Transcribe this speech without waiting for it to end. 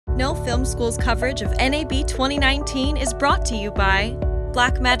No Film School's coverage of NAB 2019 is brought to you by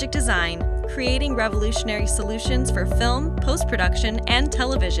Blackmagic Design, creating revolutionary solutions for film, post-production, and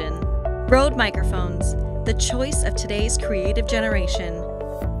television. Rode Microphones, the choice of today's creative generation.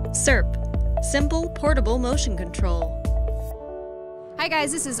 SERP, simple, portable motion control. Hi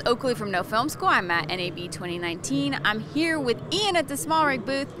guys, this is Oakley from No Film School. I'm at NAB 2019. I'm here with Ian at the SmallRig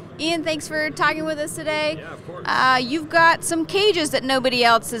booth. Ian, thanks for talking with us today. Yeah, of course. You've got some cages that nobody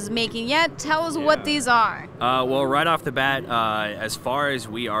else is making yet. Tell us what these are. Well, right off the bat, as far as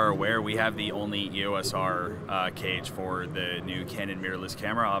we are aware, we have the only EOS R cage for the new Canon mirrorless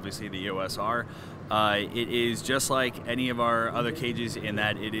camera, obviously the EOS R. It is just like any of our other cages in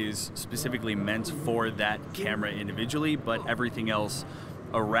that it is specifically meant for that camera individually, but everything else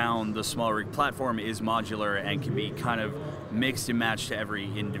around the SmallRig platform is modular and can be kind of mixed and matched to every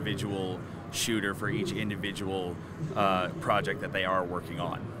individual shooter for each individual project that they are working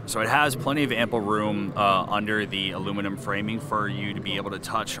on. So it has plenty of ample room under the aluminum framing for you to be able to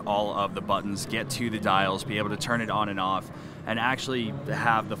touch all of the buttons, get to the dials, be able to turn it on and off, and actually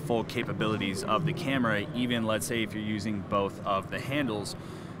have the full capabilities of the camera. Even, let's say, if you're using both of the handles,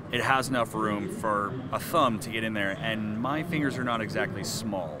 it has enough room for a thumb to get in there, and my fingers are not exactly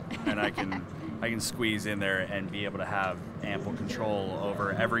small, and I can squeeze in there and be able to have ample control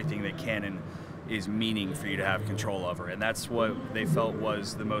over everything that Canon is meaning for you to have control over. And that's what they felt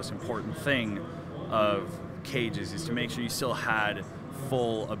was the most important thing of cages, is to make sure you still had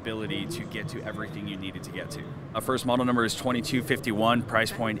full ability to get to everything you needed to get to. Our first model number is 2251.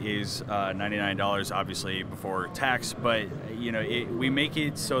 Price point is $99, obviously before tax, but you know, we make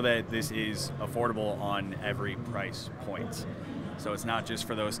it so that this is affordable on every price point. So it's not just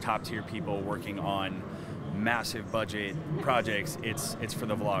for those top tier people working on massive budget projects. It's for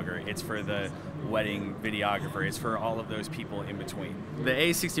the vlogger, it's for the wedding videographer, it's for all of those people in between. The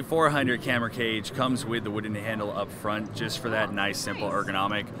A6400 camera cage comes with the wooden handle up front just for that nice simple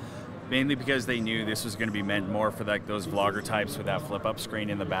ergonomic, mainly because they knew this was going to be meant more for like those vlogger types with that flip up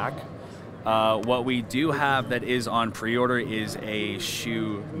screen in the back. What we do have that is on pre-order is a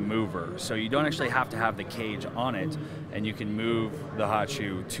shoe mover. So you don't actually have to have the cage on it, and you can move the hot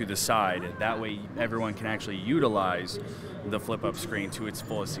shoe to the side. That way everyone can actually utilize the flip-up screen to its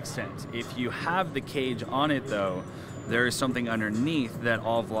fullest extent. If you have the cage on it though, there is something underneath that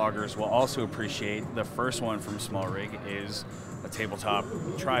all vloggers will also appreciate. The first one from SmallRig is a tabletop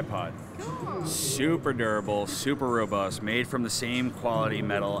tripod. Super durable, super robust, made from the same quality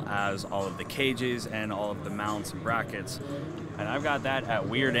metal as all of the cages and all of the mounts and brackets. And I've got that at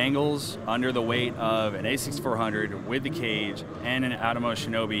weird angles under the weight of an A6400 with the cage and an Atmos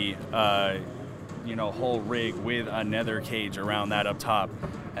Shinobi whole rig with another cage around that up top,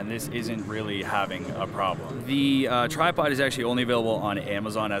 and this isn't really having a problem. The tripod is actually only available on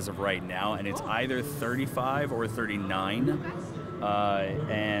Amazon as of right now, and it's either $35 or $39,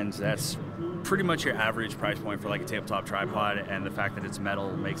 and that's pretty much your average price point for like a tabletop tripod, and the fact that it's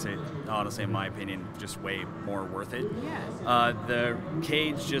metal makes it, honestly in my opinion, just way more worth it. Yes. The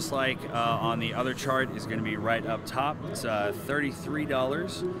cage, just like on the other chart, is going to be right up top. It's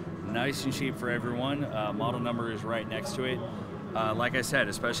 $33, nice and cheap for everyone. Model number is right next to it. Like I said,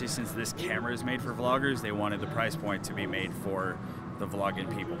 especially since this camera is made for vloggers, they wanted the price point to be made for the vlogging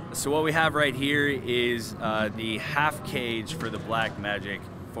people. So what we have right here is the half cage for the Blackmagic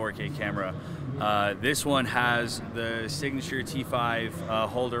 4K camera. This one has the signature T5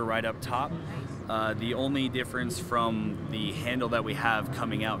 holder right up top. The only difference from the handle that we have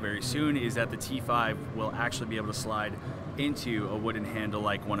coming out very soon is that the T5 will actually be able to slide into a wooden handle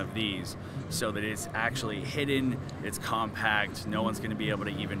like one of these, so that it's actually hidden, it's compact, no one's going to be able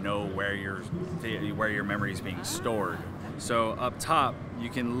to even know where your memory is being stored. So up top you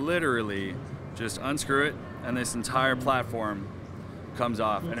can literally just unscrew it, and this entire platform comes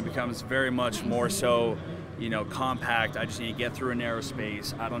off, and it becomes very much more so, you know, compact. I just need to get through a narrow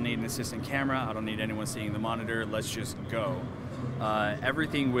space. I don't need an assistant camera, I don't need anyone seeing the monitor, let's just go.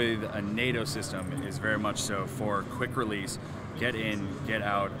 Everything with a NATO system is very much so for quick release, get in, get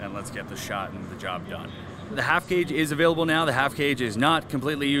out, and let's get the shot and the job done. The half cage is available now. The half cage is not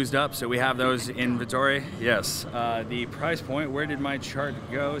completely used up, so we have those in inventory. Yes. The price point, where did my chart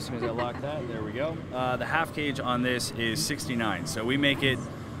go? As soon as I lock that, there we go. The half cage on this is $69, so we make it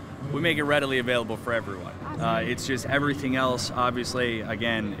readily available for everyone. It's just everything else, obviously,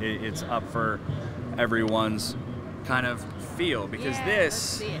 again, it's up for everyone's kind of feel, because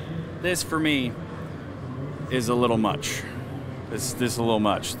this for me is a little much. This is a little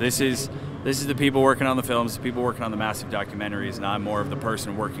much. This is the people working on the films, the people working on the massive documentaries, and I'm more of the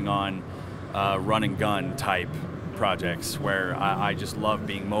person working on run and gun type projects where I just love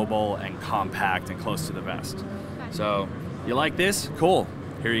being mobile and compact and close to the vest. So, you like this? Cool.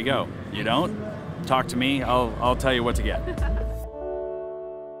 Here you go. You don't? Talk to me. I'll tell you what to get.